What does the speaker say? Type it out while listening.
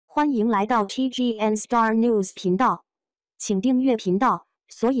欢迎来到 TGN Star News 频道，请订阅频道，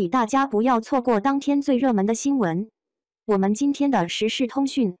所以大家不要错过当天最热门的新闻。我们今天的时事通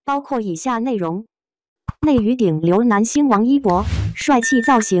讯包括以下内容：内娱顶流男星王一博，帅气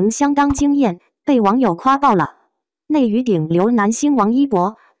造型相当惊艳，被网友夸爆了。内娱顶流男星王一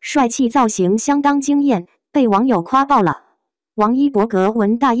博，帅气造型相当惊艳，被网友夸爆了。王一博格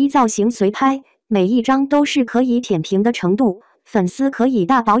纹大衣造型随拍，每一张都是可以舔屏的程度。粉丝可以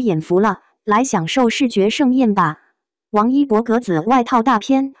大饱眼福了，来享受视觉盛宴吧！王一博格子外套大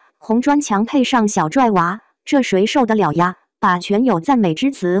片，红砖墙配上小拽娃，这谁受得了呀？把全有赞美之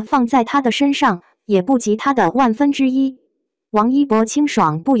词放在他的身上，也不及他的万分之一。王一博清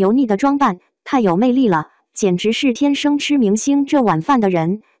爽不油腻的装扮，太有魅力了，简直是天生吃明星这碗饭的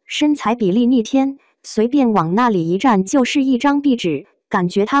人，身材比例逆天，随便往那里一站就是一张壁纸，感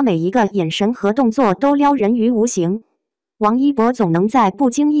觉他每一个眼神和动作都撩人于无形。王一博总能在不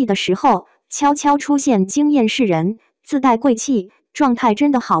经意的时候悄悄出现，惊艳世人，自带贵气，状态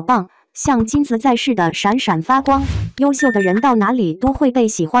真的好棒，像金子在似的闪闪发光。优秀的人到哪里都会被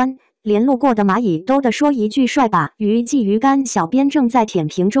喜欢，连路过的蚂蚁都得说一句帅吧。鱼记鱼竿小编正在舔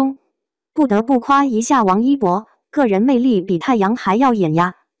屏中，不得不夸一下王一博，个人魅力比太阳还耀眼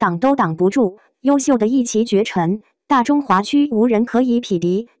呀，挡都挡不住，优秀的一骑绝尘，大中华区无人可以匹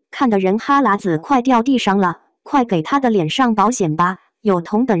敌，看得人哈喇子快掉地上了。快给他的脸上保险吧！有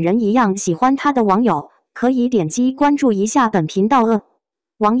同等人一样喜欢他的网友，可以点击关注一下本频道。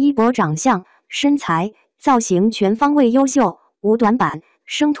王一博长相、身材、造型全方位优秀，无短板。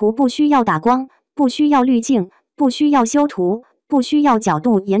生图不需要打光，不需要滤镜，不需要修图，不需要角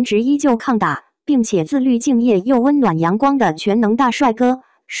度，颜值依旧抗打，并且自律敬业又温暖阳光的全能大帅哥，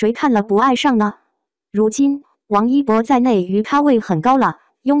谁看了不爱上呢？如今，王一博在内娱咖位很高了，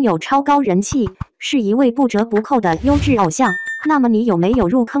拥有超高人气，是一位不折不扣的优质偶像。那么你有没有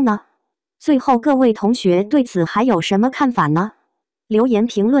入坑呢？最后各位同学对此还有什么看法呢？留言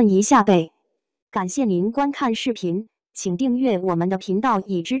评论一下呗。感谢您观看视频，请订阅我们的频道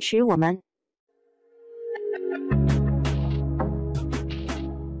以支持我们。